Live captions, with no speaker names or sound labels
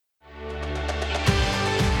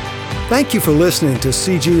Thank you for listening to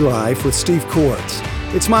CG Life with Steve Kortz.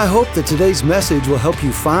 It's my hope that today's message will help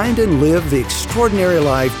you find and live the extraordinary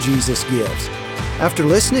life Jesus gives. After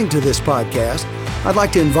listening to this podcast, I'd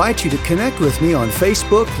like to invite you to connect with me on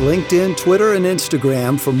Facebook, LinkedIn, Twitter, and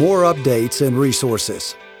Instagram for more updates and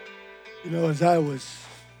resources. You know, as I was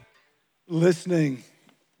listening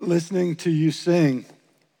to you sing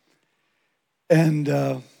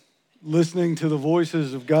and listening to the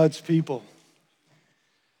voices of God's people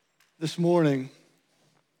this morning,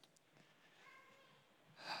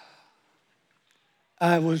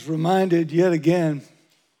 I was reminded yet again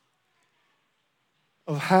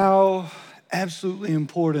of how absolutely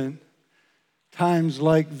important times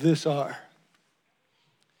like this are.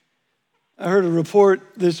 I heard a report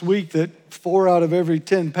this week that 4 out of every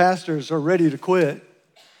 10 pastors are ready to quit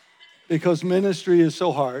because ministry is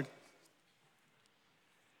so hard.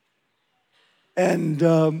 And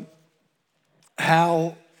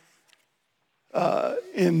how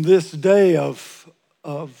in this day of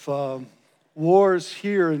wars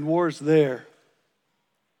here and wars there,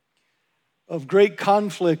 of great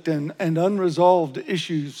conflict and unresolved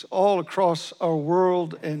issues all across our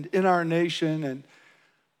world and in our nation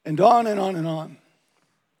and on and on and on.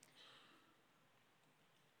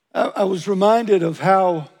 I was reminded of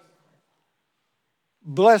how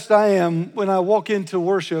blessed I am when I walk into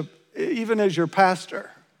worship, even as your pastor,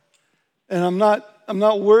 and I'm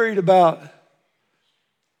not worried about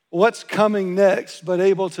what's coming next, but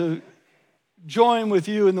able to join with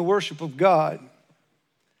you in the worship of God.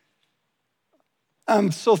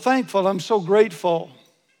 I'm so thankful, I'm so grateful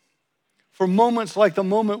for moments like the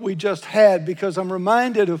moment we just had, because I'm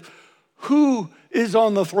reminded of who is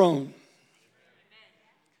on the throne.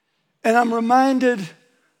 And I'm reminded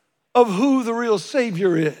of who the real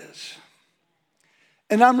Savior is.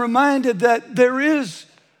 And I'm reminded that there is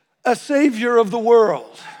a Savior of the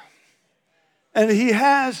world. And He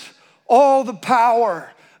has all the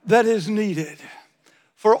power that is needed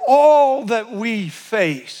for all that we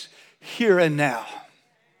face here and now.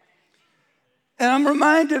 And I'm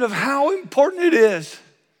reminded of how important it is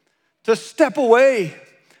to step away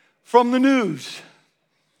from the news,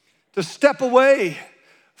 to step away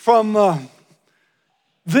from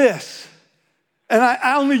this. And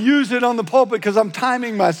I only use it on the pulpit because I'm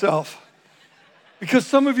timing myself, because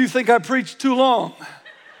some of you think I preach too long.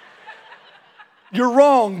 You're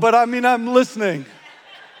wrong, but I'm listening.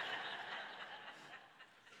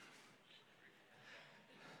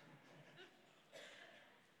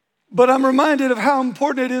 But I'm reminded of how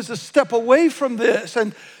important it is to step away from this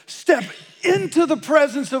and step into the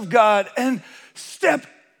presence of God and step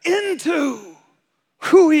into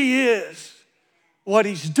who He is, what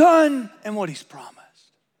He's done, and what He's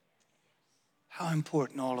promised. How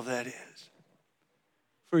important all of that is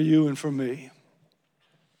for you and for me.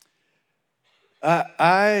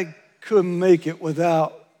 I couldn't make it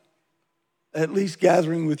without at least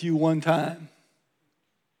gathering with you one time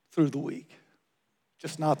through the week.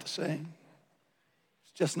 Just not the same.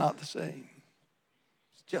 It's just not the same.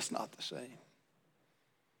 It's just not the same.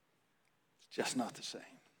 It's just not the same.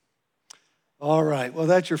 All right, well,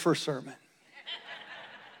 that's your first sermon.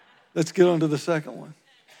 Let's get on to the second one.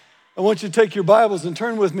 I want you to take your Bibles and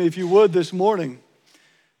turn with me, if you would, this morning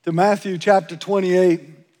to Matthew chapter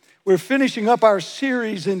 28. We're finishing up our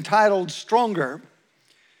series entitled Stronger.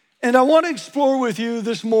 And I want to explore with you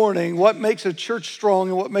this morning what makes a church strong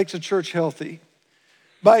and what makes a church healthy,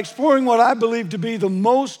 by exploring what I believe to be the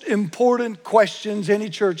most important questions any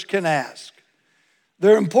church can ask.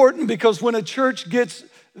 They're important because when a church gets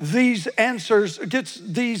these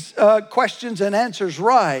questions and answers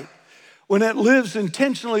right, when it lives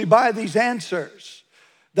intentionally by these answers,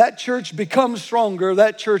 that church becomes stronger,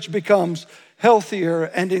 that church becomes healthier,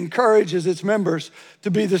 and encourages its members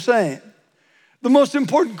to be the same. The most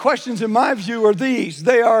important questions in my view are these.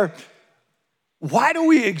 They are, why do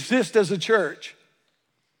we exist as a church?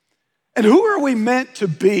 And who are we meant to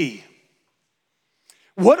be?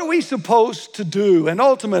 What are we supposed to do? And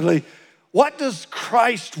ultimately, what does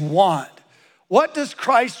Christ want? What does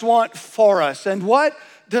Christ want for us? And what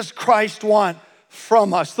does Christ want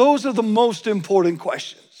from us? Those are the most important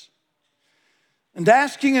questions. And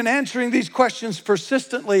asking and answering these questions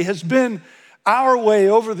persistently has been our way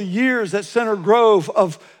over the years at Center Grove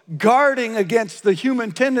of guarding against the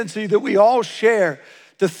human tendency that we all share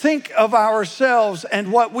to think of ourselves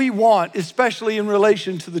and what we want, especially in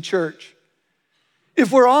relation to the church.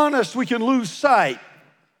 If we're honest, we can lose sight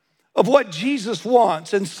of what Jesus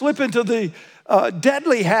wants and slip into the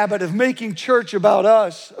deadly habit of making church about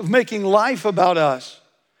us, of making life about us.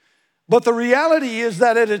 But the reality is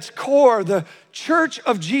that at its core, the church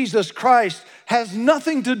of Jesus Christ has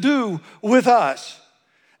nothing to do with us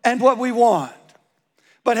and what we want,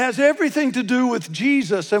 but has everything to do with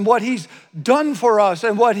Jesus and what he's done for us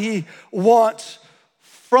and what he wants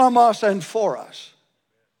from us and for us.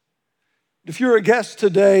 If you're a guest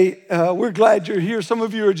today, we're glad you're here. Some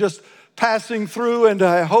of you are just passing through, and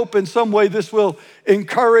I hope in some way this will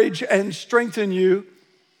encourage and strengthen you.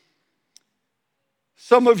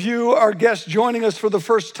 Some of you are guests joining us for the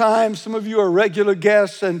first time. Some of you are regular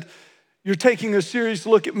guests, and you're taking a serious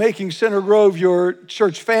look at making Center Grove your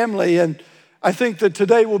church family. And I think that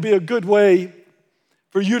today will be a good way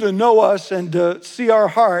for you to know us and to see our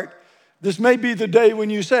heart. This may be the day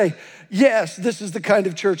when you say, yes, this is the kind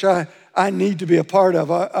of church I need to be a part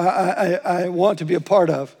of. I want to be a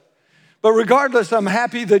part of. But regardless, I'm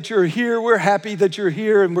happy that you're here. We're happy that you're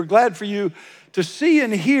here, and we're glad for you to see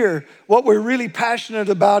and hear what we're really passionate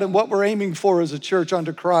about and what we're aiming for as a church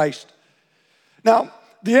under Christ. Now,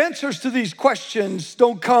 the answers to these questions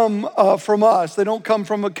don't come from us. They don't come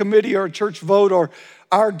from a committee or a church vote or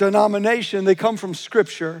our denomination. They come from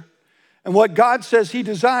Scripture and what God says he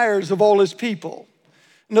desires of all his people.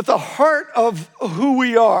 And at the heart of who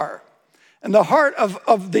we are and the heart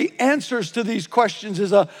of the answers to these questions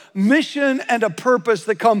is a mission and a purpose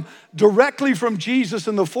that come directly from Jesus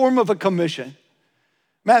in the form of a commission.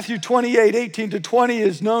 Matthew 28:18-20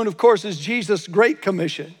 is known, of course, as Jesus' Great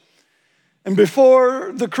Commission. And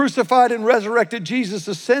before the crucified and resurrected Jesus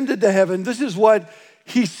ascended to heaven, this is what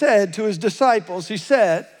he said to his disciples. He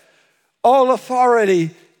said, all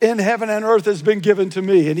authority in heaven and earth has been given to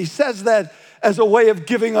me. And he says that as a way of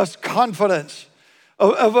giving us confidence,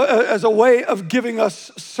 as a way of giving us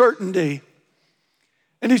certainty.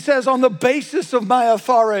 And he says, on the basis of my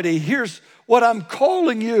authority, here's what I'm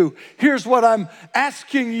calling you. Here's what I'm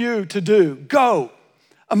asking you to do. Go.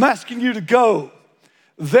 I'm asking you to go.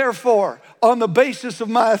 Therefore, on the basis of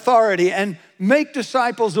my authority, and make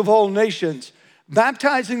disciples of all nations,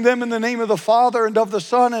 baptizing them in the name of the Father and of the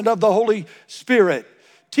Son and of the Holy Spirit,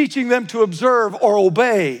 teaching them to observe or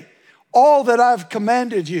obey all that I've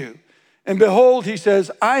commanded you. And behold, he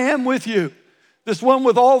says, I am with you. This one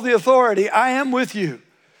with all the authority, I am with you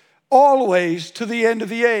always to the end of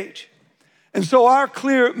the age. And so our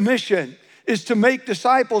clear mission is to make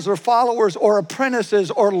disciples or followers or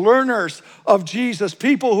apprentices or learners of Jesus,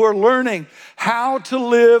 people who are learning how to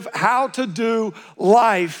live, how to do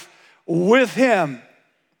life with him.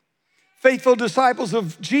 Faithful disciples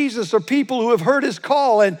of Jesus are people who have heard his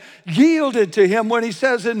call and yielded to him when he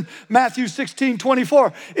says in Matthew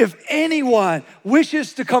 16:24, if anyone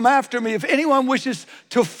wishes to come after me, if anyone wishes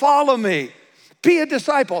to follow me, be a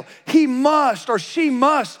disciple, he must or she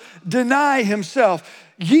must deny himself,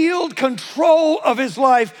 yield control of his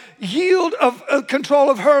life, yield of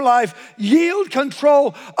control of her life, yield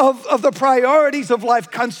control of the priorities of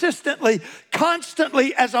life consistently,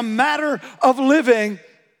 constantly as a matter of living.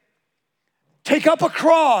 Take up a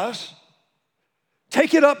cross,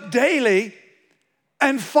 take it up daily,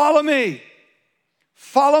 and follow me.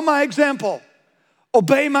 Follow my example.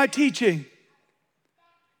 Obey my teaching.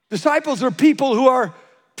 Disciples are people who are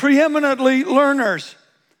preeminently learners,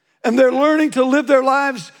 and they're learning to live their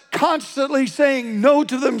lives constantly saying no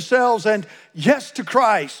to themselves and yes to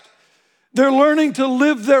Christ. They're learning to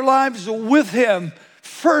live their lives with him,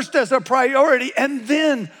 first as a priority and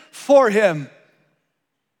then for him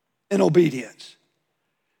in obedience.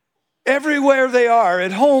 Everywhere they are,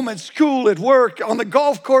 at home, at school, at work, on the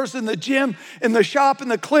golf course, in the gym, in the shop, in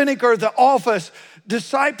the clinic, or the office,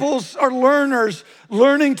 disciples are learners,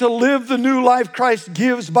 learning to live the new life Christ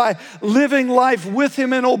gives by living life with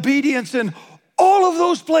him in obedience in all of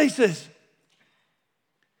those places.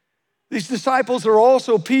 These disciples are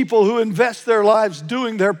also people who invest their lives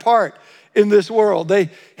doing their part in this world.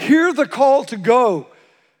 They hear the call to go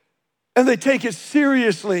and they take it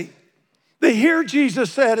seriously. They hear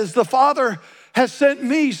Jesus said, as the Father has sent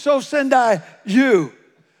me, so send I you.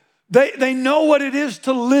 They know what it is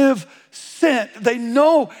to live sent. They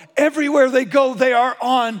know everywhere they go, they are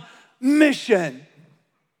on mission.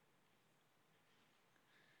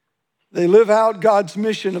 They live out God's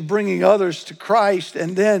mission of bringing others to Christ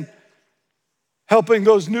and then helping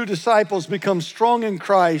those new disciples become strong in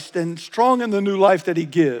Christ and strong in the new life that he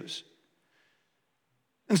gives.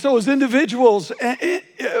 And so as individuals,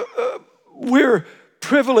 we're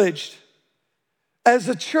privileged. As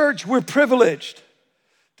a church, we're privileged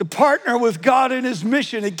to partner with God in his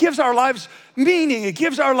mission. It gives our lives meaning. It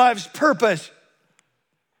gives our lives purpose.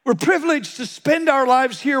 We're privileged to spend our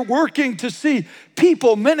lives here working to see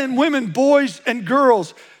people, men and women, boys and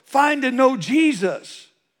girls, find and know Jesus.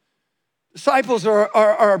 Disciples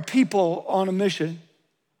are people on a mission.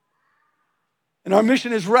 And our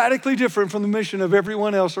mission is radically different from the mission of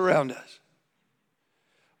everyone else around us.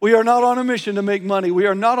 We are not on a mission to make money. We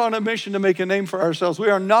are not on a mission to make a name for ourselves. We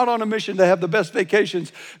are not on a mission to have the best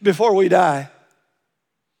vacations before we die.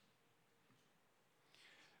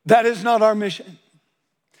 That is not our mission.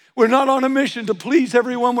 We're not on a mission to please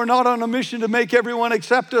everyone. We're not on a mission to make everyone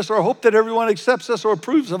accept us or hope that everyone accepts us or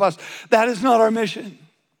approves of us. That is not our mission.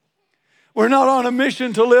 We're not on a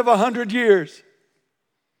mission to live 100 years.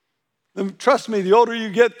 And trust me, the older you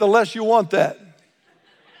get, the less you want that.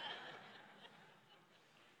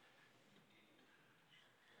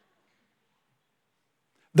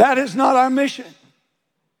 That is not our mission.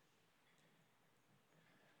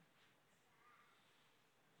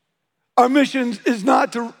 Our mission is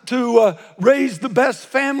not to raise the best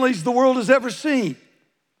families the world has ever seen.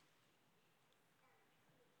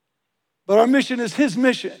 But our mission is His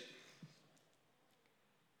mission.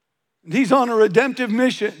 And He's on a redemptive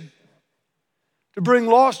mission to bring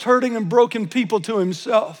lost, hurting, and broken people to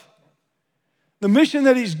Himself. The mission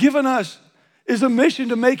that He's given us is a mission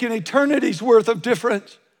to make an eternity's worth of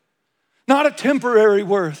difference, not a temporary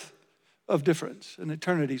worth of difference, an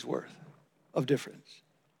eternity's worth of difference.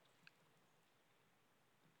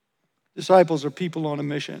 Disciples are people on a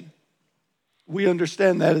mission. We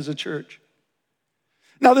understand that as a church.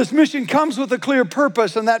 Now, this mission comes with a clear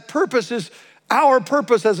purpose, and that purpose is our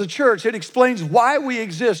purpose as a church. It explains why we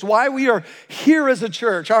exist, why we are here as a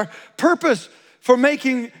church. Our purpose for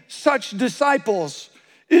making such disciples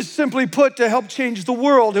is simply put to help change the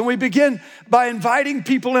world. And we begin by inviting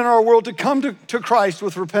people in our world to come to Christ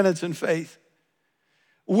with repentance and faith.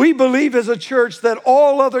 We believe as a church that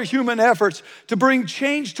all other human efforts to bring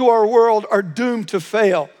change to our world are doomed to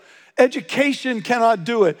fail. Education cannot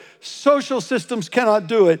do it. Social systems cannot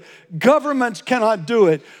do it. Governments cannot do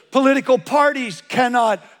it. Political parties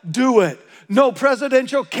cannot do it. No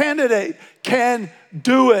presidential candidate can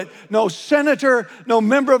do it. No senator, no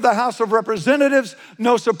member of the House of Representatives,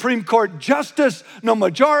 no Supreme Court justice, no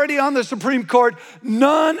majority on the Supreme Court.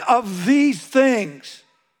 None of these things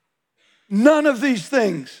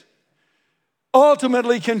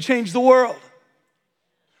ultimately can change the world.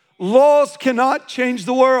 Laws cannot change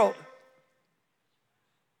the world.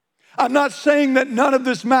 I'm not saying that none of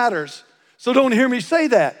this matters, so don't hear me say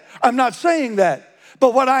that. I'm not saying that.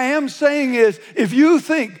 But what I am saying is, if you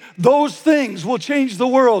think those things will change the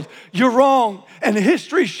world, you're wrong. And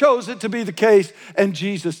history shows it to be the case, and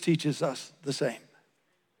Jesus teaches us the same.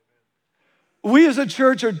 We as a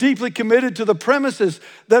church are deeply committed to the premises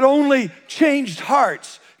that only changed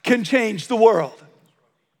hearts can change the world.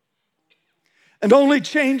 And only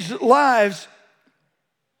changed lives,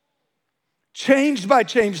 changed by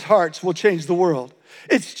changed hearts, will change the world.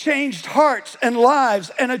 It's changed hearts and lives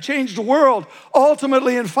and a changed world,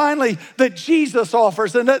 ultimately and finally, that Jesus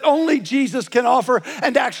offers and that only Jesus can offer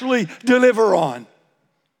and actually deliver on.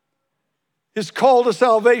 His call to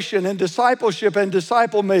salvation and discipleship and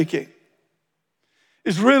disciple making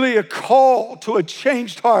is really a call to a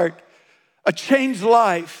changed heart, a changed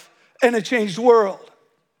life, and a changed world.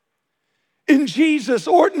 In Jesus,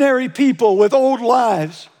 ordinary people with old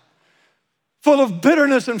lives, full of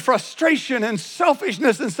bitterness and frustration and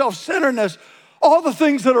selfishness and self-centeredness, all the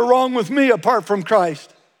things that are wrong with me apart from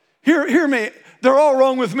Christ. Hear me, they're all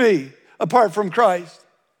wrong with me apart from Christ.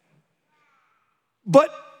 But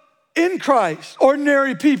in Christ,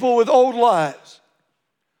 ordinary people with old lives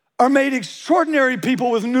are made extraordinary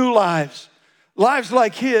people with new lives. Lives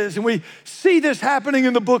like His. And we see this happening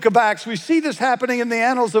in the book of Acts. We see this happening in the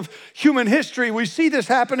annals of human history. We see this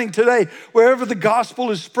happening today wherever the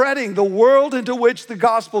gospel is spreading. The world into which the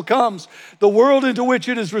gospel comes, the world into which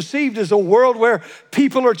it is received, is a world where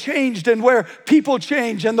people are changed and where people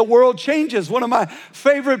change and the world changes. One of my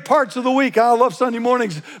favorite parts of the week, I love Sunday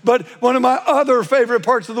mornings, but one of my other favorite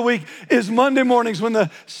parts of the week is Monday mornings when the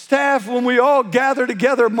staff, when we all gather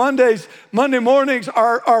together. Monday mornings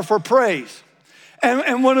are for praise.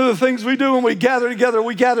 And one of the things we do when we gather together,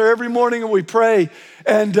 we gather every morning and we pray.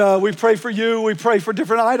 And we pray for you, we pray for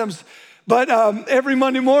different items. But every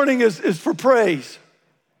Monday morning is for praise.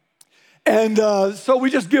 And so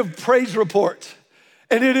we just give praise reports.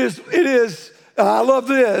 And it is, I love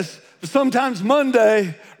this, sometimes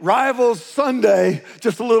Monday rivals Sunday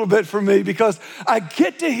just a little bit for me because I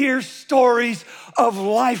get to hear stories of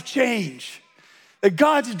life change. That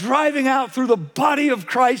God's driving out through the body of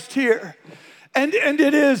Christ here. And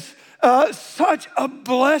it is such a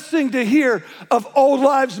blessing to hear of old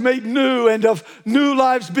lives made new and of new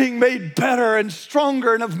lives being made better and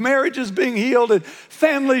stronger and of marriages being healed and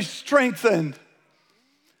families strengthened,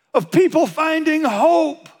 of people finding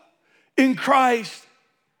hope in Christ,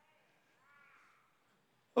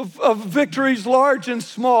 of victories large and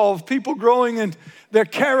small, of people growing in their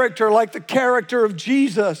character like the character of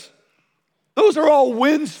Jesus. Those are all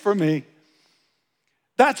wins for me.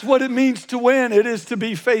 That's what it means to win. It is to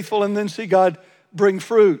be faithful and then see God bring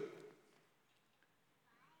fruit.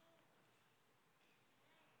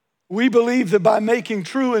 We believe that by making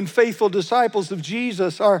true and faithful disciples of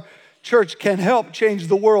Jesus, our church can help change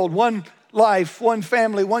the world, one life, one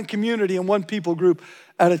family, one community, and one people group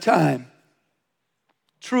at a time.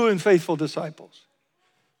 True and faithful disciples.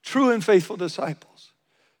 True and faithful disciples.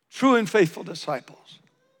 True and faithful disciples.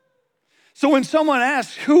 So when someone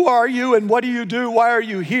asks, who are you and what do you do? Why are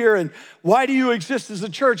you here? And why do you exist as a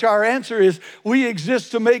church? Our answer is we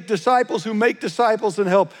exist to make disciples who make disciples and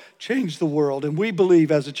help change the world. And we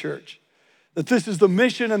believe as a church that this is the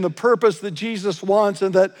mission and the purpose that Jesus wants,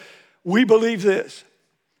 and that we believe this.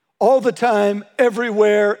 All the time,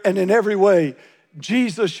 everywhere, and in every way,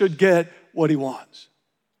 Jesus should get what he wants.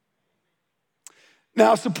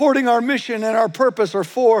 Now, supporting our mission and our purpose are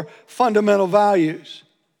 4 fundamental values.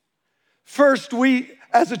 First, we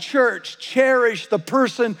as a church cherish the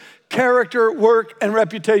person, character, work, and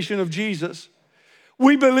reputation of Jesus.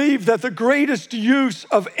 We believe that the greatest use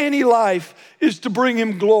of any life is to bring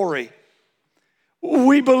him glory.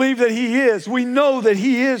 We believe that he is. We know that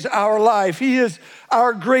he is our life. He is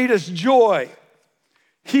our greatest joy.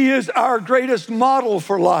 He is our greatest model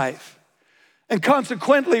for life. And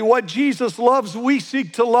consequently, what Jesus loves, we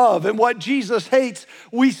seek to love. And what Jesus hates,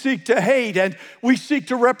 we seek to hate. And we seek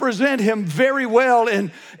to represent him very well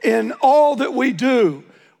in all that we do.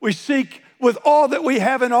 We seek with all that we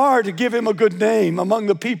have and are to give him a good name among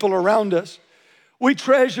the people around us. We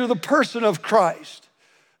treasure the person of Christ.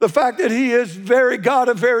 The fact that he is very God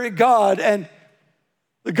of very God, and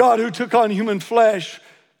the God who took on human flesh.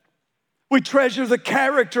 We treasure the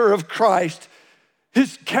character of Christ.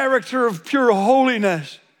 His character of pure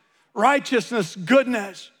holiness, righteousness,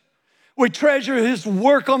 goodness. We treasure his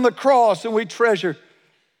work on the cross, and we treasure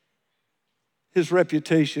his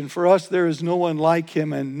reputation. For us, there is no one like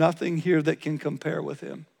him and nothing here that can compare with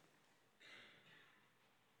him.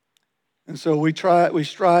 And so we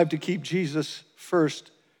strive to keep Jesus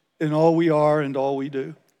first in all we are and all we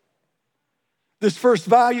do. This first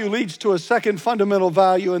value leads to a second fundamental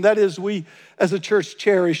value, and that is we as a church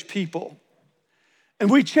cherish people. And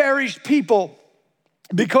we cherish people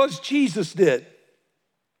because Jesus did.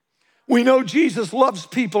 We know Jesus loves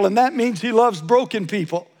people, and that means he loves broken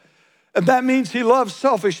people. And that means he loves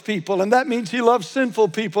selfish people, and that means he loves sinful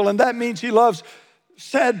people, and that means he loves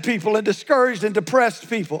sad people and discouraged and depressed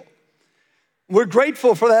people. We're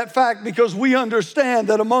grateful for that fact because we understand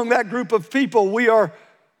that among that group of people, we are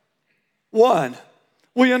one.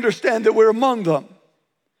 We understand that we're among them.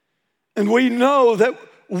 And we know that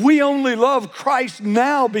we only love Christ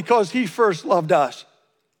now because he first loved us.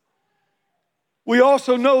 We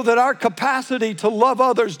also know that our capacity to love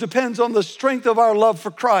others depends on the strength of our love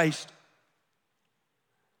for Christ.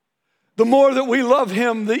 The more that we love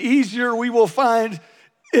him, the easier we will find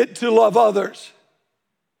it to love others.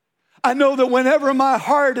 I know that whenever my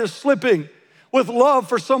heart is slipping with love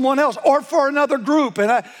for someone else or for another group, and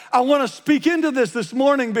I want to speak into this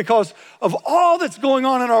morning because of all that's going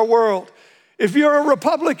on in our world. If you're a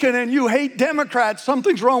Republican and you hate Democrats,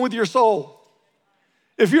 something's wrong with your soul.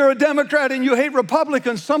 If you're a Democrat and you hate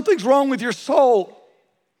Republicans, something's wrong with your soul.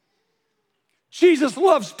 Jesus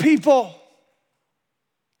loves people.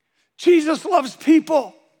 Jesus loves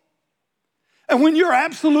people. And when you're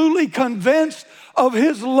absolutely convinced of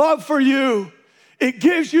his love for you, it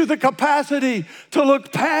gives you the capacity to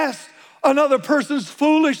look past another person's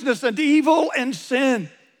foolishness and evil and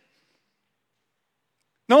sin.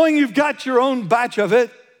 Knowing you've got your own batch of it,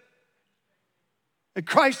 and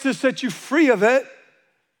Christ has set you free of it,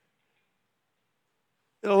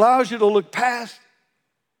 it allows you to look past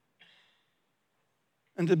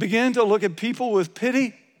and to begin to look at people with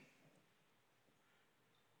pity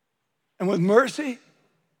and with mercy,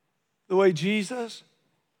 the way Jesus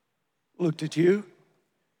looked at you.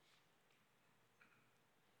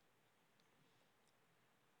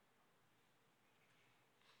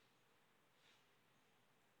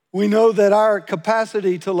 We know that our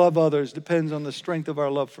capacity to love others depends on the strength of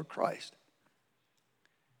our love for Christ.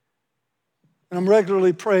 And I'm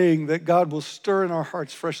regularly praying that God will stir in our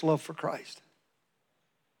hearts fresh love for Christ.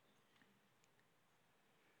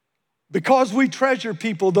 Because we treasure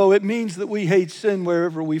people, though, it means that we hate sin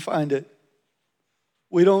wherever we find it.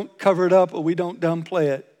 We don't cover it up or we don't downplay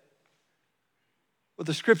it. What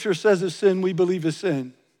the scripture says is sin, we believe is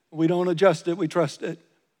sin. We don't adjust it, we trust it.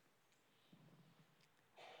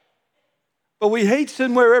 But we hate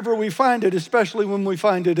sin wherever we find it, especially when we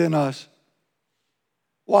find it in us.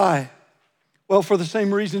 Why? Well, for the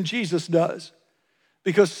same reason Jesus does.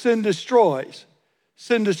 Because sin destroys.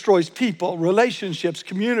 Sin destroys people, relationships,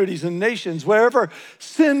 communities, and nations. Wherever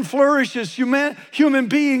sin flourishes, human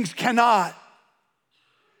beings cannot.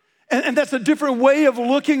 And that's a different way of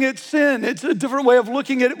looking at sin. It's a different way of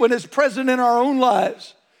looking at it when it's present in our own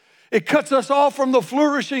lives. It cuts us off from the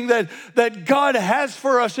flourishing that God has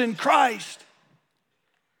for us in Christ.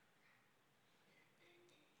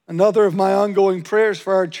 Another of my ongoing prayers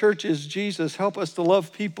for our church is, Jesus, help us to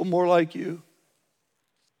love people more like you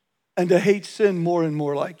and to hate sin more and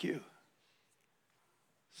more like you,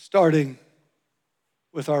 starting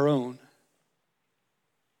with our own,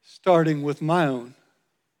 starting with my own.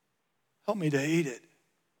 Help me to hate it.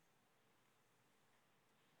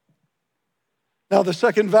 Now, the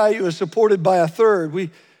second value is supported by a third. We,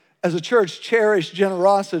 as a church, cherish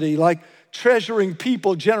generosity. Like treasuring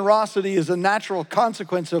people, generosity is a natural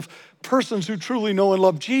consequence of persons who truly know and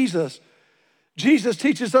love Jesus. Jesus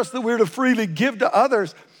teaches us that we're to freely give to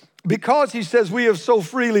others because he says we have so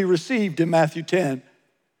freely received in Matthew 10.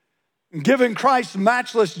 Given Christ's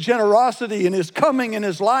matchless generosity in his coming, in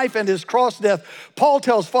his life, and his cross death, Paul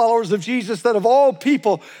tells followers of Jesus that of all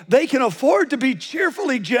people, they can afford to be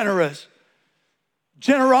cheerfully generous.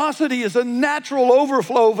 Generosity is a natural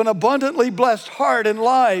overflow of an abundantly blessed heart and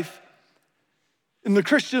life. In the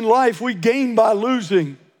Christian life, we gain by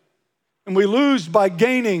losing, and we lose by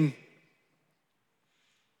gaining.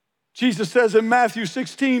 Jesus says in Matthew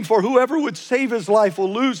 16, for whoever would save his life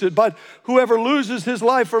will lose it, but whoever loses his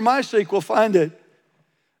life for my sake will find it.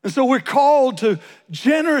 And so we're called to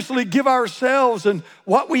generously give ourselves and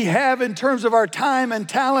what we have in terms of our time and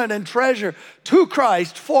talent and treasure to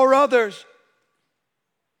Christ for others.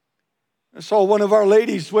 I saw one of our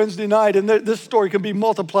ladies Wednesday night, and this story can be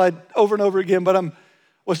multiplied over and over again, but I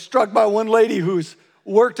was struck by one lady who's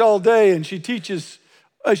worked all day and she teaches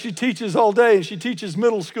all day, and she teaches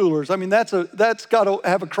middle schoolers. I mean, that's got to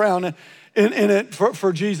have a crown in it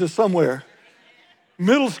for Jesus somewhere.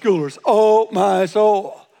 Middle schoolers, oh my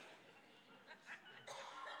soul.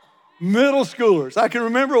 Middle schoolers. I can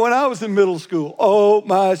remember when I was in middle school. Oh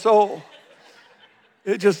my soul.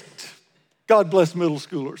 God bless middle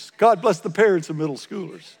schoolers. God bless the parents of middle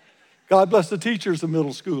schoolers. God bless the teachers of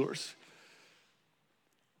middle schoolers.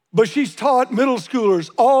 But she's taught middle schoolers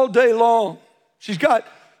all day long. She's got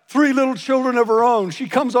 3 little children of her own. She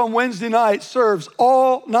comes on Wednesday night, serves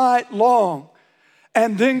all night long,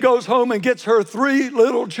 and then goes home and gets her 3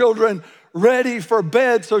 little children ready for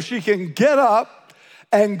bed so she can get up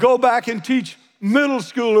and go back and teach middle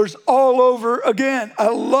schoolers all over again. I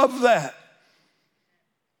love that.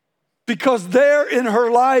 Because there in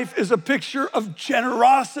her life is a picture of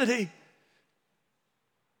generosity,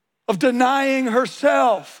 of denying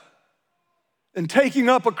herself and taking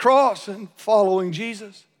up a cross and following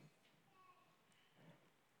Jesus.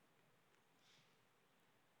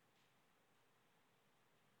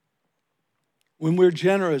 When we're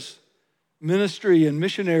generous, ministry and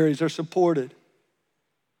missionaries are supported.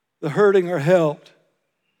 The hurting are helped.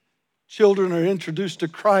 Children are introduced to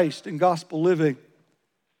Christ in gospel living.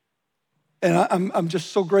 And I'm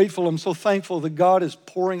just so grateful, I'm so thankful that God is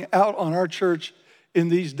pouring out on our church in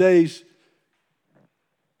these days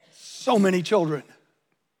so many children,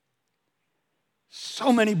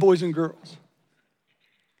 so many boys and girls.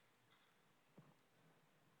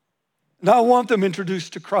 And I want them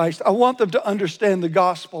introduced to Christ. I want them to understand the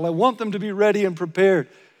gospel. I want them to be ready and prepared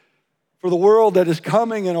for the world that is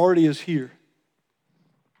coming and already is here.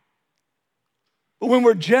 But when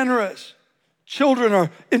we're generous, children are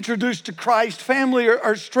introduced to Christ, family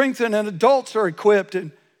are strengthened, and adults are equipped.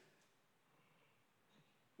 And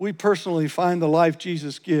we personally find the life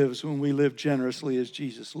Jesus gives when we live generously as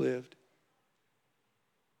Jesus lived.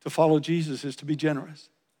 To follow Jesus is to be generous.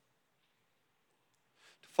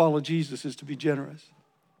 To follow Jesus is to be generous.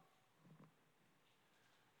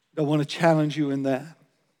 I want to challenge you in that.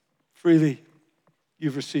 Freely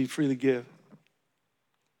you've received, freely give.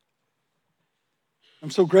 I'm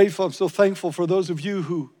so grateful, I'm so thankful for those of you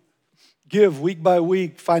who give week by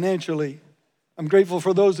week financially. I'm grateful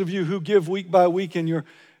for those of you who give week by week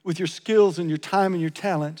with your skills and your time and your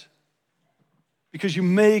talent, because you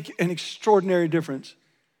make an extraordinary difference.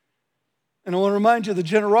 And I want to remind you, the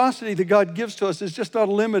generosity that God gives to us is just not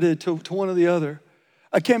limited to one or the other.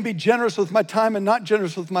 I can't be generous with my time and not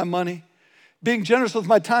generous with my money. Being generous with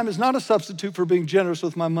my time is not a substitute for being generous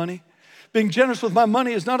with my money. Being generous with my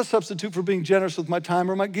money is not a substitute for being generous with my time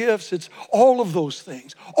or my gifts. It's all of those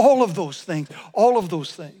things, all of those things, all of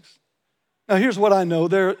those things. Now, here's what I know.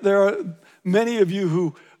 There are many of you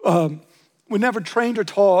who were never trained or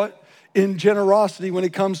taught in generosity when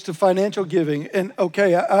it comes to financial giving. And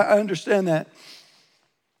okay, I understand that.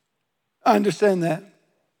 I understand that.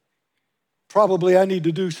 Probably I need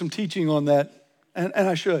to do some teaching on that, and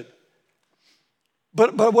I should.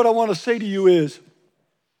 But what I want to say to you is,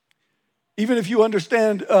 even if you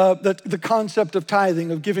understand the concept of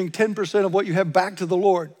tithing, of giving 10% of what you have back to the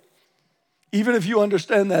Lord, even if you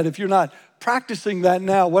understand that, if you're not practicing that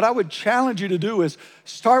now, what I would challenge you to do is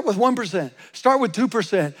start with 1%, start with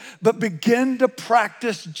 2%, but begin to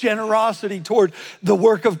practice generosity toward the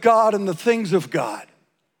work of God and the things of God.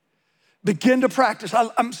 Begin to practice.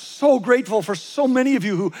 I'm so grateful for so many of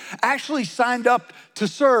you who actually signed up to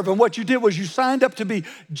serve. And what you did was you signed up to be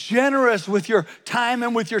generous with your time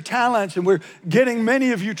and with your talents. And we're getting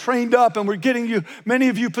many of you trained up, and we're getting many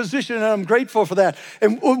of you positioned, and I'm grateful for that.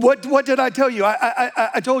 And what did I tell you?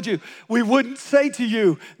 I told you we wouldn't say to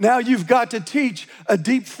you, now you've got to teach a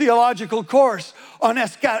deep theological course on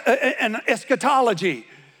eschatology.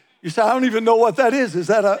 You say, I don't even know what that is. Is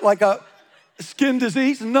that like a skin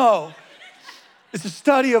disease? No. It's a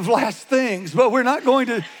study of last things, but we're not going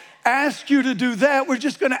to ask you to do that. We're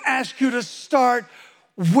just going to ask you to start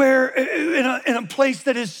in a place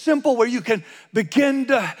that is simple, where you can begin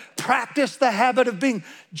to practice the habit of being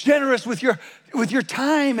generous with your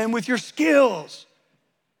time and with your skills.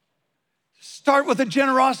 Start with the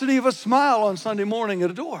generosity of a smile on Sunday morning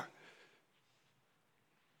at a door.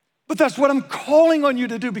 But that's what I'm calling on you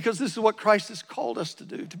to do, because this is what Christ has called us to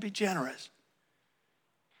do, to be generous.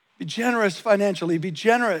 Be generous financially. Be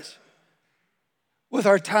generous with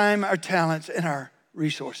our time, our talents, and our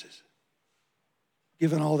resources,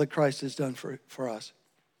 given all that Christ has done for us.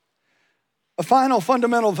 A final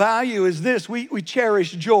fundamental value is this: we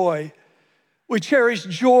cherish joy. We cherish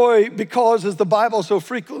joy because, as the Bible so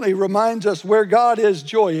frequently reminds us, where God is,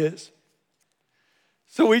 joy is.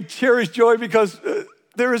 So we cherish joy because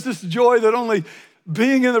there is this joy that only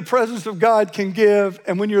being in the presence of God can give,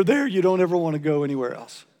 and when you're there, you don't ever want to go anywhere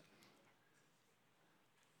else.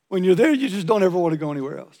 When you're there, you just don't ever want to go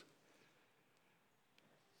anywhere else.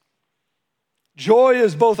 Joy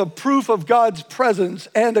is both a proof of God's presence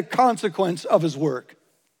and a consequence of his work.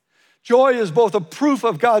 Joy is both a proof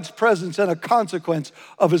of God's presence and a consequence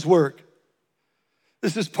of his work.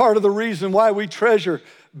 This is part of the reason why we treasure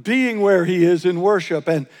being where he is in worship,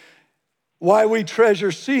 and why we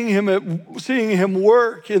treasure seeing him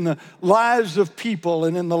work in the lives of people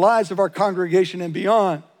and in the lives of our congregation and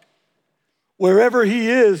beyond. Wherever he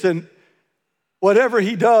is and whatever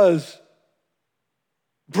he does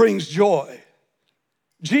brings joy.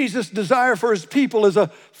 Jesus' desire for his people is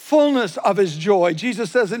a fullness of his joy.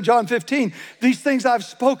 Jesus says in John 15, these things I've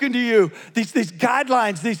spoken to you, these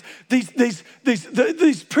guidelines,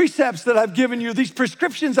 these precepts that I've given you, these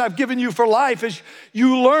prescriptions I've given you for life, as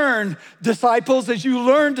you learn disciples,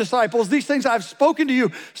 these things I've spoken to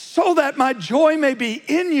you, so that my joy may be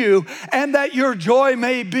in you and that your joy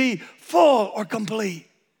may be full or complete,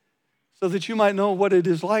 so that you might know what it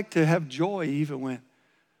is like to have joy even when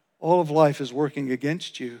all of life is working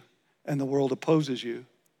against you and the world opposes you.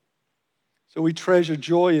 So we treasure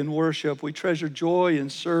joy in worship. We treasure joy in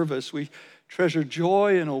service. We treasure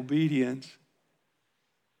joy in obedience.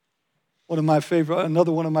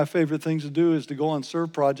 Another one of my favorite things to do is to go on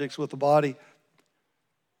serve projects with the body.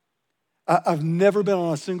 I've never been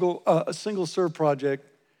on a single serve project.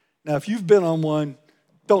 Now, if you've been on one,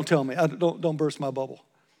 don't tell me. Don't burst my bubble.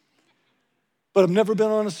 But I've never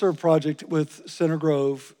been on a serve project with Center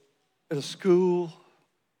Grove, at a school,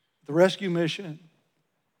 the rescue mission.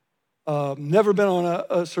 Never been on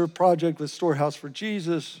a serve project with Storehouse for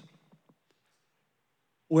Jesus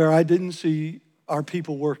where I didn't see our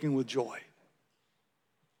people working with joy.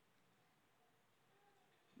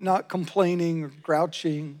 Not complaining or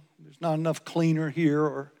grouching. There's not enough cleaner here,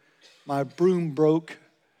 or my broom broke.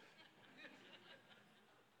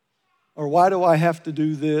 Or why do I have to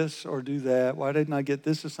do this or do that? Why didn't I get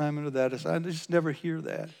this assignment or that assignment? I just never hear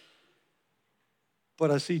that. But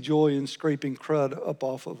I see joy in scraping crud up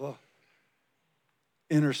off of a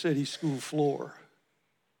inner city school floor.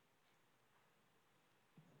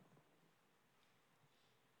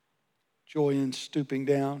 Joy in stooping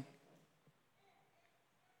down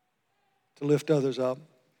to lift others up,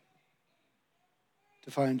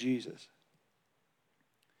 to find Jesus.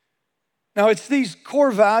 Now, it's these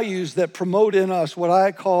core values that promote in us what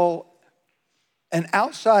I call an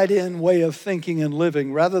outside-in way of thinking and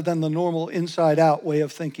living, rather than the normal inside-out way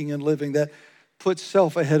of thinking and living that puts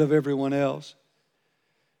self ahead of everyone else.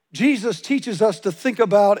 Jesus teaches us to think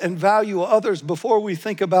about and value others before we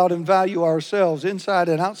think about and value ourselves, inside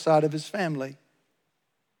and outside of his family.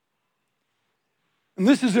 And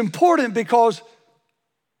this is important because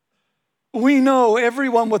We know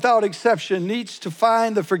everyone without exception needs to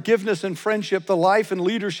find the forgiveness and friendship, the life and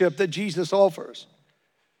leadership that Jesus offers.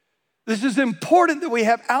 This is important that we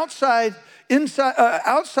have outside in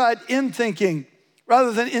thinking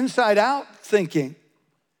rather than inside out thinking.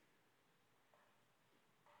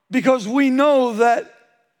 Because we know that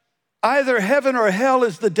either heaven or hell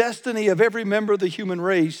is the destiny of every member of the human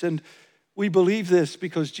race. And we believe this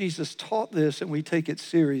because Jesus taught this and we take it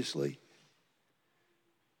seriously.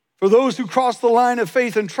 For those who cross the line of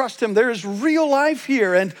faith and trust him, there is real life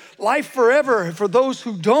here and life forever. For those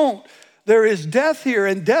who don't, there is death here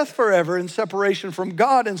and death forever in separation from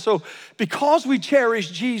God. And so because we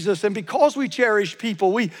cherish Jesus and because we cherish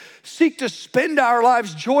people, we seek to spend our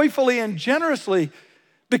lives joyfully and generously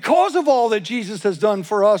because of all that Jesus has done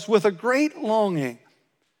for us, with a great longing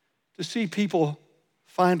to see people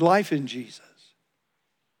find life in Jesus.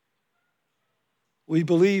 We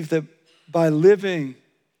believe that by living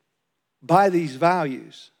by these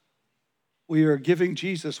values, we are giving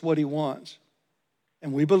Jesus what he wants.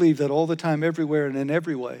 And we believe that all the time, everywhere, and in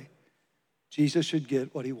every way, Jesus should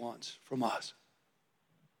get what he wants from us.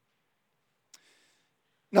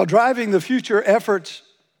 Now, driving the future efforts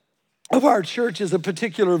of our church is a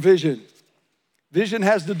particular vision. Vision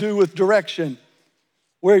has to do with direction,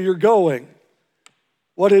 where you're going,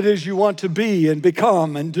 what it is you want to be and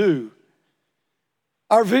become and do.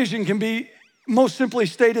 Our vision can be most simply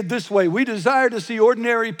stated this way: we desire to see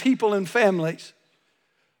ordinary people and families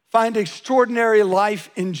find extraordinary life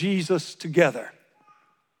in Jesus together.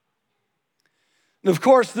 And of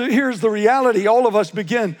course, here's the reality. All of us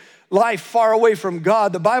begin life far away from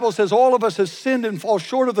God. The Bible says all of us have sinned and fall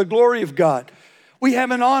short of the glory of God. We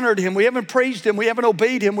haven't honored him. We haven't praised him. We haven't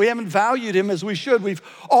obeyed him. We haven't valued him as we should. We've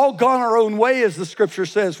all gone our own way, as the scripture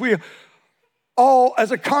says. We all,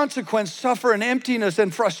 as a consequence, suffer an emptiness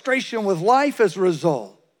and frustration with life as a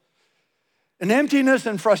result. An emptiness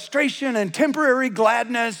and frustration and temporary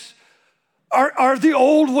gladness are the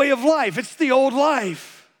old way of life. It's the old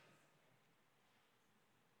life.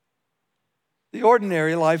 The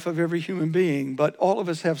ordinary life of every human being, but all of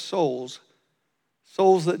us have souls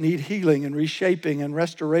that need healing and reshaping and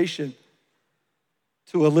restoration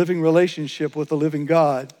to a living relationship with the living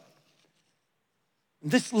God.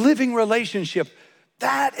 This living relationship,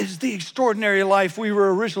 that is the extraordinary life we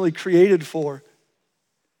were originally created for.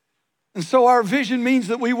 And so our vision means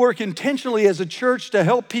that we work intentionally as a church to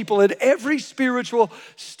help people at every spiritual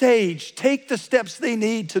stage take the steps they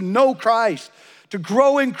need to know Christ, to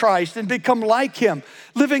grow in Christ and become like him,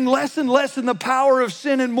 living less and less in the power of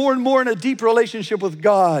sin and more in a deep relationship with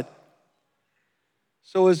God.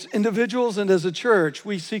 So as individuals and as a church,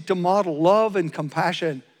 we seek to model love and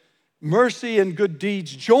compassion, mercy and good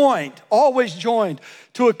deeds, always joined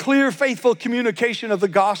to a clear, faithful communication of the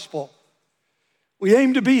gospel. We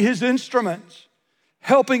aim to be his instruments,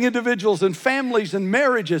 helping individuals and families and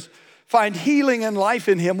marriages find healing and life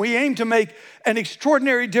in him. We aim to make an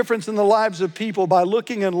extraordinary difference in the lives of people by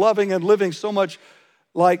looking and loving and living so much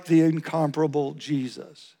like the incomparable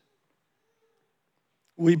Jesus.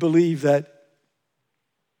 We believe that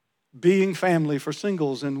being family for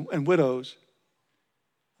singles and widows,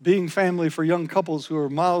 being family for young couples who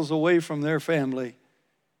are miles away from their family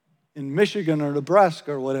in Michigan or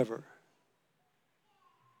Nebraska or whatever,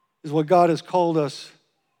 is what God has called us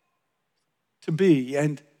to be.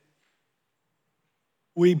 And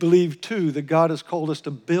we believe too that God has called us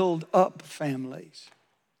to build up families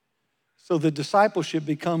so that discipleship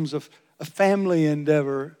becomes a family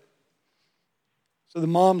endeavor, so the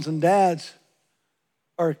moms and dads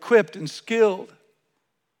are equipped and skilled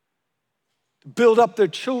to build up their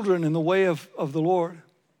children in the way of the Lord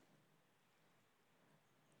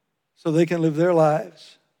so they can live their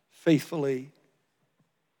lives faithfully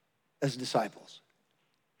as disciples.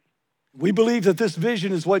 We believe that this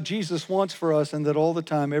vision is what Jesus wants for us, and that all the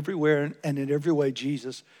time, everywhere, and in every way,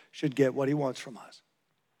 Jesus should get what he wants from us.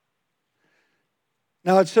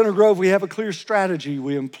 Now at Center Grove, we have a clear strategy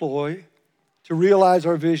we employ to realize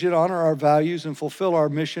our vision, honor our values, and fulfill our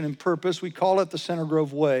mission and purpose. We call it the Center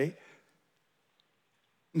Grove Way.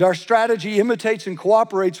 And our strategy imitates and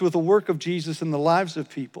cooperates with the work of Jesus in the lives of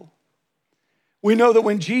people. We know that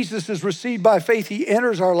when Jesus is received by faith, he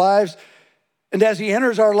enters our lives. And as he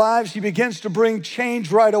enters our lives, he begins to bring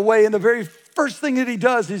change right away. And the very first thing that he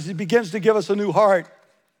does is he begins to give us a new heart.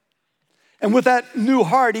 And with that new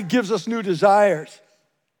heart, he gives us new desires.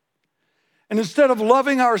 And instead of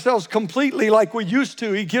loving ourselves completely like we used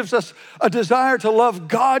to, he gives us a desire to love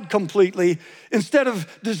God completely. Instead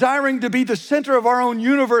of desiring to be the center of our own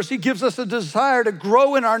universe, he gives us a desire to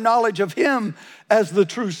grow in our knowledge of him as the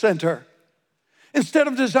true center. Instead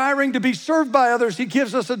of desiring to be served by others, he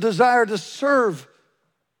gives us a desire to serve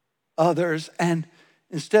others. And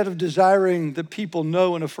instead of desiring that people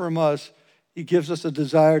know and affirm us, he gives us a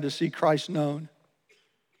desire to see Christ known.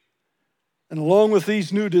 And along with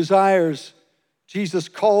these new desires, Jesus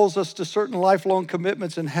calls us to certain lifelong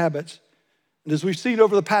commitments and habits. And as we've seen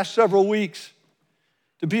over the past several weeks,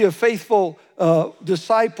 to be a faithful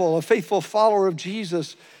disciple, a faithful follower of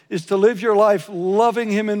Jesus, is to live your life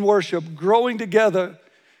loving him in worship, growing together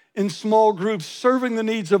in small groups, serving the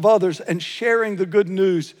needs of others, and sharing the good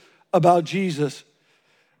news about Jesus,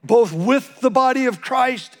 both with the body of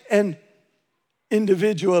Christ and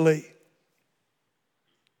individually.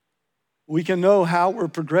 We can know how we're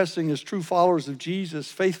progressing as true followers of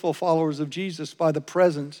Jesus, faithful followers of Jesus, by the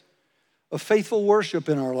presence of faithful worship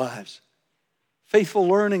in our lives, faithful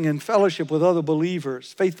learning and fellowship with other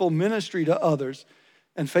believers, faithful ministry to others,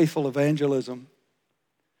 and faithful evangelism.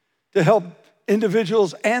 To help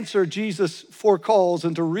individuals answer Jesus' four calls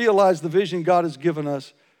and to realize the vision God has given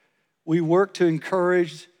us, we work to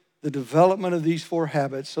encourage the development of these four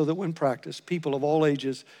habits so that when practiced, people of all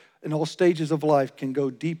ages and all stages of life can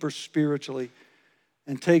go deeper spiritually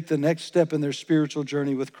and take the next step in their spiritual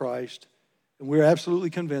journey with Christ. And we're absolutely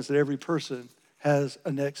convinced that every person has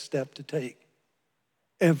a next step to take.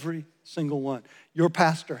 Every single one. Your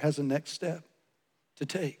pastor has a next step to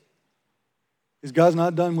take. Because God's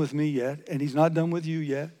not done with me yet, and he's not done with you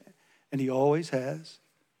yet, and he always has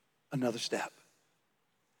another step.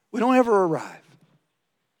 We don't ever arrive.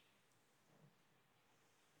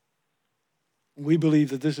 We believe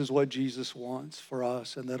that this is what Jesus wants for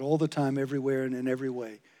us, and that all the time, everywhere, and in every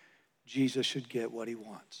way, Jesus should get what he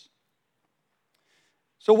wants.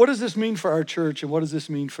 So what does this mean for our church, and what does this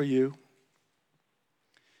mean for you?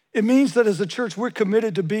 It means that as a church, we're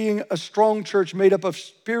committed to being a strong church made up of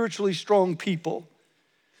spiritually strong people.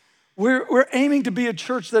 We're aiming to be a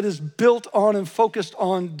church that is built on and focused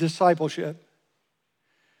on discipleship.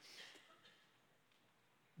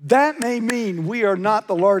 That may mean we are not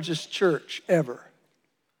the largest church ever.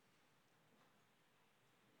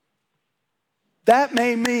 That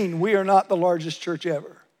may mean we are not the largest church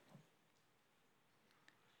ever.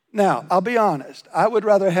 Now, I'll be honest, I would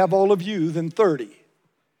rather have all of you than 30.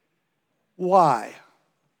 Why?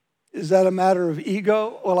 Is that a matter of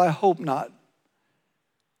ego? Well, I hope not.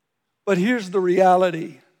 But here's the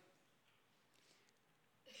reality.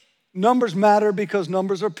 Numbers matter because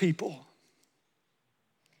numbers are people.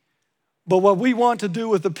 But what we want to do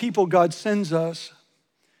with the people God sends us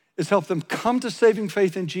is help them come to saving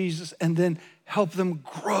faith in Jesus and then help them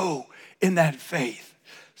grow in that faith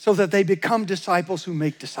so that they become disciples who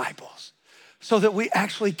make disciples, so that we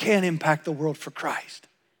actually can impact the world for Christ.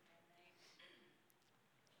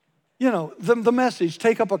 You know, the message,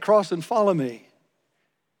 take up a cross and follow me,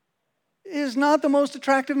 is not the most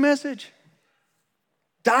attractive message.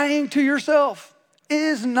 Dying to yourself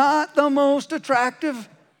is not the most attractive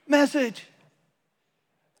message.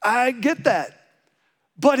 I get that.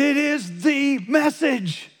 But it is the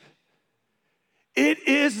message. It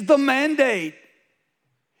is the mandate.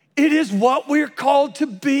 It is what we're called to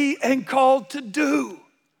be and called to do.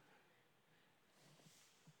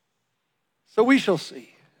 So we shall see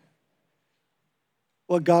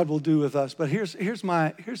what God will do with us. But here's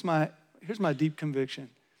my deep conviction.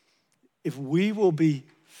 If we will be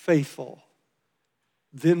faithful,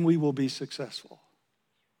 then we will be successful.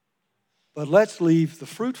 But let's leave the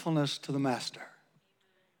fruitfulness to the master.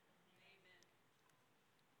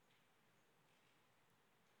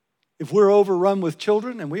 If we're overrun with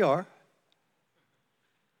children, and we are,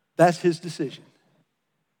 that's his decision.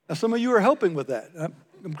 Now, some of you are helping with that.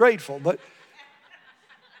 I'm grateful, but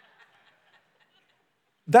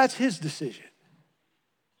that's his decision.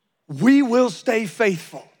 We will stay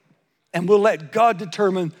faithful, and we'll let God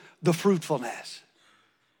determine the fruitfulness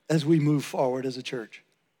as we move forward as a church.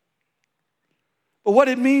 But what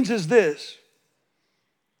it means is this.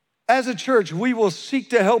 As a church, we will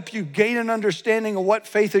seek to help you gain an understanding of what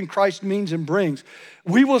faith in Christ means and brings.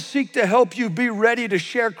 We will seek to help you be ready to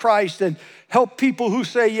share Christ and help people who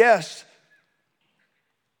say yes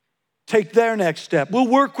take their next step. We'll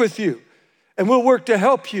work with you, and we'll work to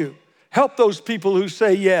help you. Help those people who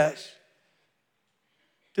say yes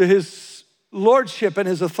to his lordship and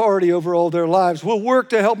his authority over all their lives. We'll work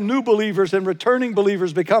to help new believers and returning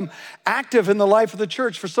believers become active in the life of the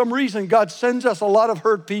church. For some reason, God sends us a lot of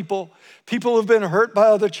hurt people. People who've been hurt by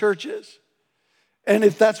other churches. And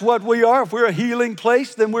if that's what we are, if we're a healing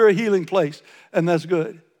place, then we're a healing place. And that's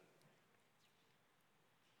good.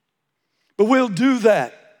 But we'll do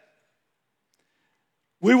that.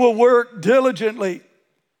 We will work diligently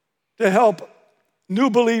to help new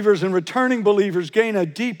believers and returning believers gain a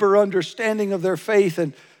deeper understanding of their faith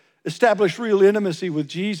and establish real intimacy with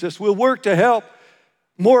Jesus. We'll work to help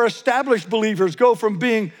more established believers go from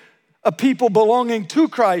being a people belonging to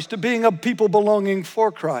Christ to being a people belonging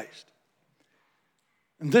for Christ.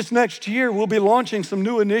 And this next year, we'll be launching some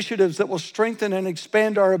new initiatives that will strengthen and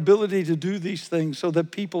expand our ability to do these things so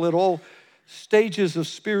that people at all stages of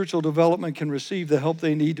spiritual development can receive the help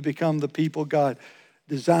they need to become the people God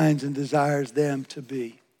designs and desires them to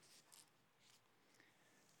be.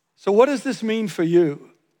 So what does this mean for you?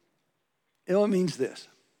 It means this.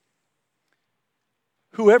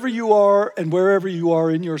 Whoever you are and wherever you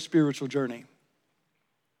are in your spiritual journey,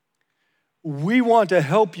 we want to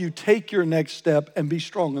help you take your next step and be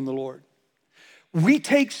strong in the Lord. We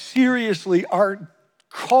take seriously our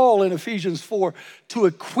call in Ephesians 4 to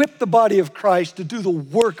equip the body of Christ to do the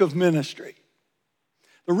work of ministry.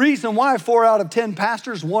 The reason why 4 out of 10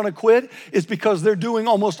 pastors want to quit is because they're doing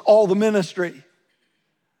almost all the ministry.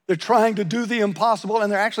 They're trying to do the impossible,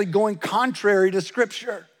 and they're actually going contrary to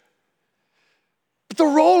Scripture. But the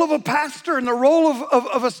role of a pastor and the role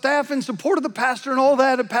of a staff in support of the pastor and all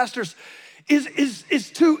that, and pastors,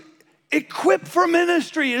 is to equip for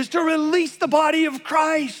ministry, is to release the body of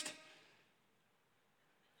Christ.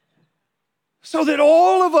 So that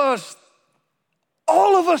all of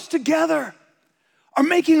us together are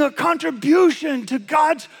making a contribution to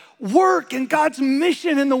God's work and God's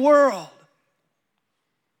mission in the world.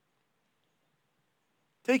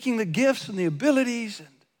 Taking the gifts and the abilities and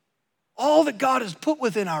all that God has put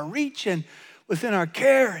within our reach and within our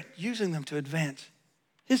care and using them to advance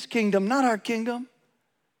His kingdom, not our kingdom,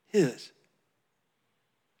 His.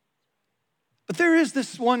 But there is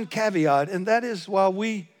this one caveat, and that is while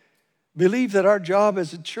we believe that our job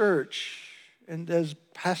as a church and as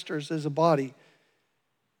pastors, as a body,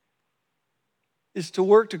 is to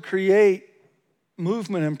work to create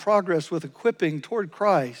movement and progress with equipping toward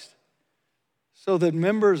Christ so that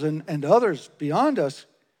members and others beyond us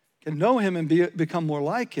can know Him and become more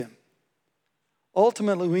like Him.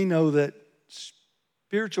 Ultimately, we know that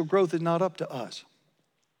spiritual growth is not up to us.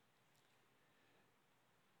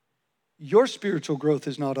 Your spiritual growth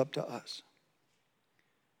is not up to us.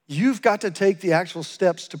 You've got to take the actual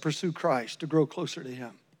steps to pursue Christ, to grow closer to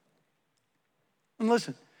Him. And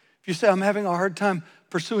listen, if you say, I'm having a hard time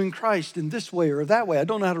pursuing Christ in this way or that way, I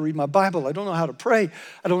don't know how to read my Bible, I don't know how to pray,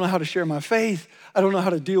 I don't know how to share my faith, I don't know how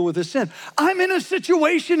to deal with this sin. I'm in a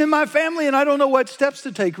situation in my family and I don't know what steps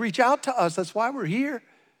to take. Reach out to us, that's why we're here.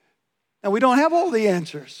 Now, we don't have all the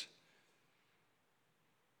answers.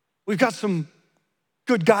 We've got some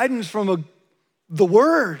good guidance from the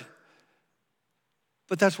Word.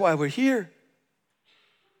 But that's why we're here.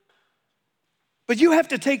 But you have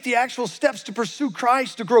to take the actual steps to pursue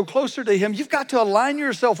Christ, to grow closer to Him. You've got to align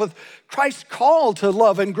yourself with Christ's call to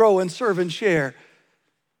love and grow and serve and share.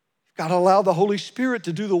 You've got to allow the Holy Spirit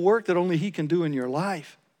to do the work that only He can do in your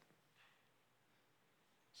life.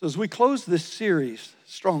 So as we close this series,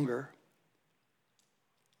 Stronger,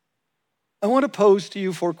 I want to pose to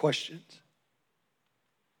you 4 questions.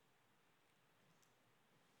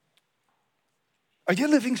 Are you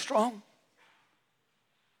living strong?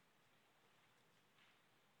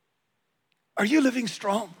 Are you living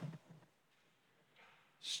strong?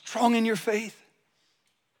 Strong in your faith?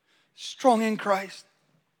 Strong in Christ?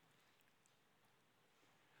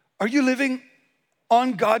 Are you living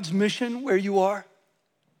on God's mission where you are?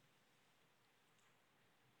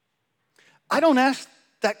 I don't ask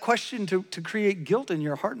that question to create guilt in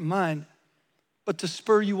your heart and mind, but to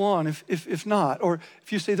spur you on if not. Or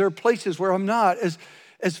if you say there are places where I'm not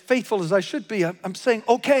as faithful as I should be, I'm saying,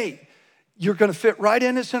 okay, you're gonna fit right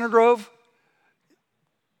in at Center Grove,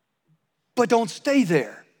 but don't stay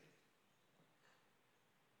there.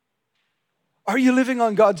 Are you living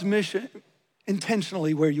on God's mission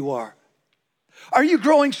intentionally where you are? Are you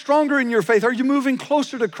growing stronger in your faith? Are you moving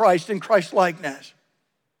closer to Christ in Christ likeness?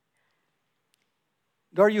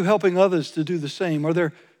 Are you helping others to do the same? Are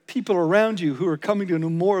there people around you who are coming to know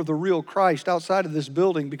more of the real Christ outside of this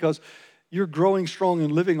building because you're growing strong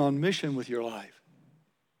and living on mission with your life?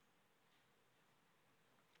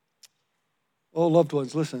 Oh, loved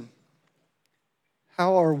ones, listen.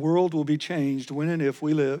 How our world will be changed when and if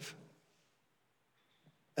we live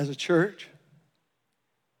as a church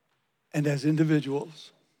and as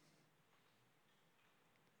individuals,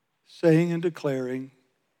 saying and declaring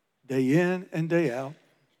day in and day out,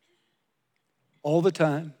 all the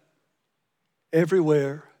time,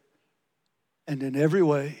 everywhere, and in every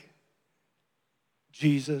way,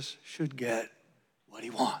 Jesus should get what He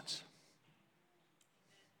wants.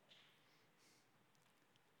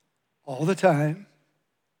 All the time,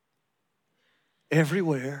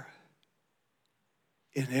 everywhere,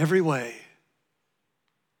 in every way,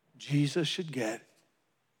 Jesus should get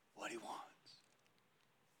what he wants.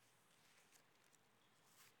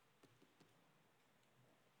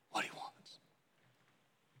 What he wants.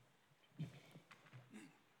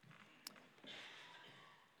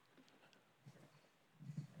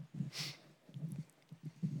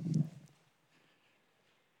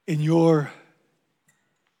 In your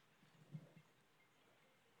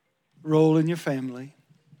role in your family,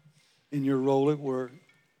 in your role at work,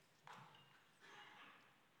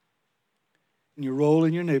 in your role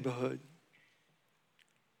in your neighborhood,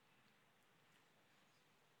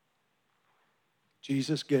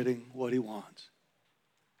 Jesus getting what he wants.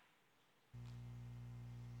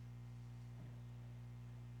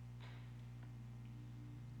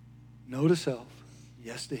 No to self,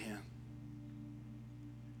 yes to him.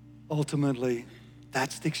 Ultimately,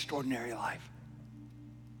 that's the extraordinary life.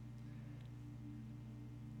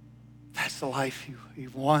 That's the life he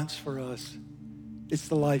wants for us. It's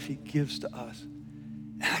the life he gives to us.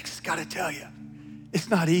 And I just got to tell you, it's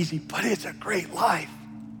not easy, but it's a great life.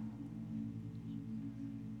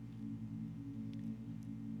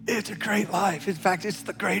 It's a great life. In fact, it's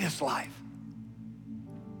the greatest life.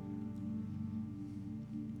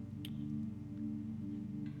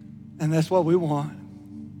 And that's what we want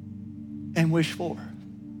and wish for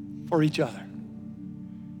each other.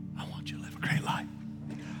 I want you to live a great life.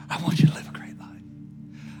 I want you to live a great life.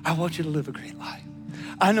 I want you to live a great life.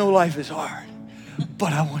 I know life is hard,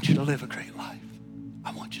 but I want you to live a great life.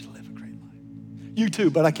 I want you to live a great life. You too,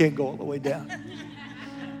 but I can't go all the way down.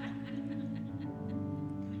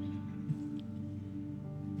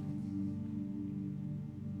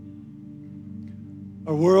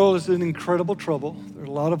 Our world is in incredible trouble. There are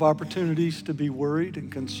a lot of opportunities to be worried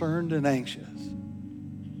and concerned and anxious.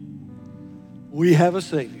 We have a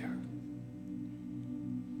Savior.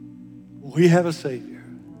 We have a Savior.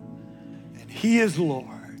 And he is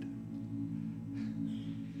Lord.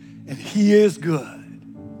 And he is good.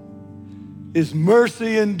 His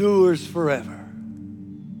mercy endures forever.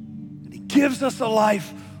 And he gives us a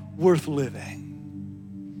life worth living.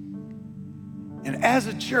 And as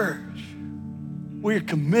a church, we're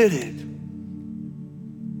committed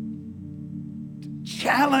to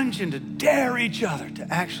challenge and to dare each other to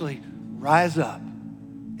actually rise up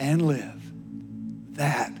and live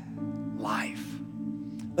that life.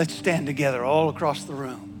 Let's stand together all across the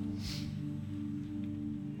room.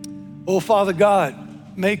 Oh, Father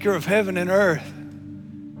God, maker of heaven and earth,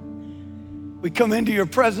 we come into your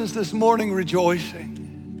presence this morning rejoicing,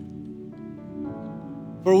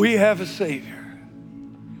 for we have a Savior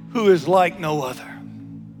who is like no other.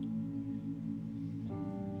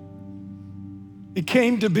 He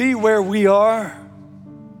came to be where we are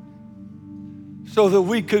so that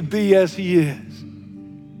we could be as he is.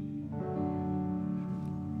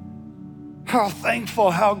 How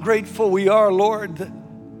thankful, how grateful we are, Lord, that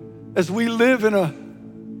as we live in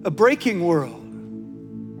a breaking world,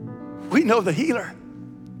 we know the healer.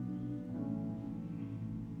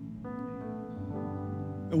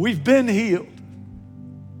 And we've been healed.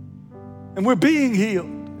 And we're being healed.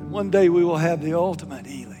 And one day we will have the ultimate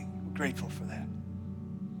healing. We're grateful for that.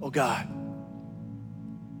 Oh God,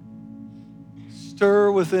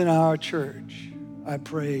 stir within our church, I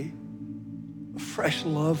pray, a fresh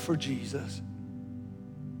love for Jesus,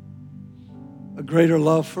 a greater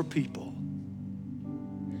love for people.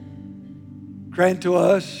 Grant to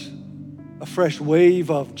us a fresh wave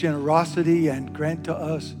of generosity and grant to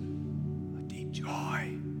us a deep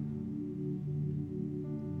joy.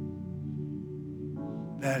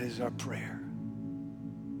 That is our prayer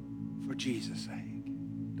for Jesus' sake.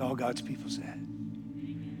 All God's people said.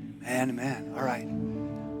 Amen, amen. All right. I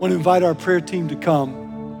want to invite our prayer team to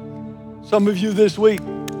come. Some of you this week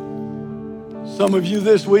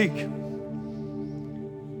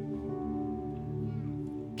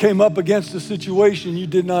came up against a situation you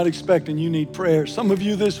did not expect and you need prayer. Some of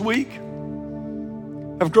you this week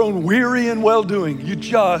have grown weary in well-doing. You're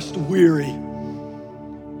just weary.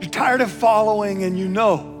 You're tired of following and you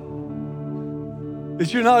know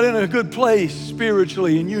that you're not in a good place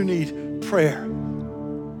spiritually and you need prayer.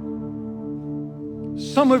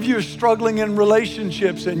 Some of you are struggling in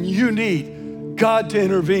relationships and you need God to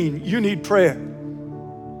intervene. You need prayer.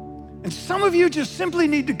 And some of you just simply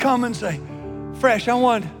need to come and say, Fresh, I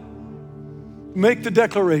want to make the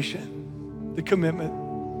declaration, the commitment.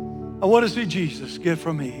 I want to see Jesus get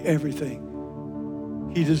from me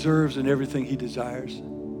everything he deserves and everything he desires.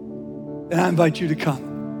 And I invite you to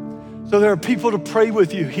come. So there are people to pray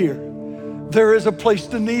with you here. There is a place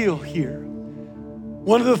to kneel here.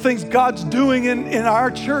 One of the things God's doing in our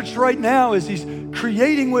church right now is He's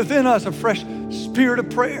creating within us a fresh spirit of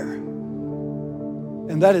prayer.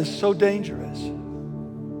 And that is so dangerous.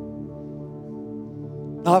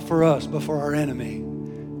 Not for us, but for our enemy.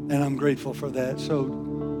 And I'm grateful for that. So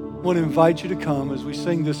I want to invite you to come as we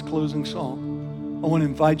sing this closing song. I want to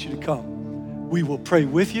invite you to come. We will pray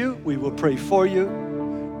with you. We will pray for you.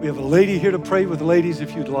 We have a lady here to pray with ladies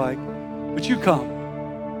if you'd like. But you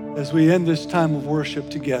come as we end this time of worship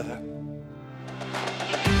together.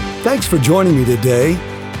 Thanks for joining me today.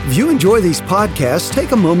 If you enjoy these podcasts,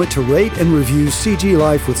 take a moment to rate and review CG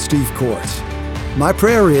Life with Steve Courts. My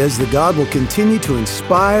prayer is that God will continue to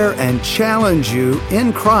inspire and challenge you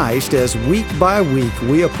in Christ as week by week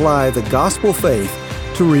we apply the gospel faith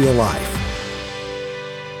to real life.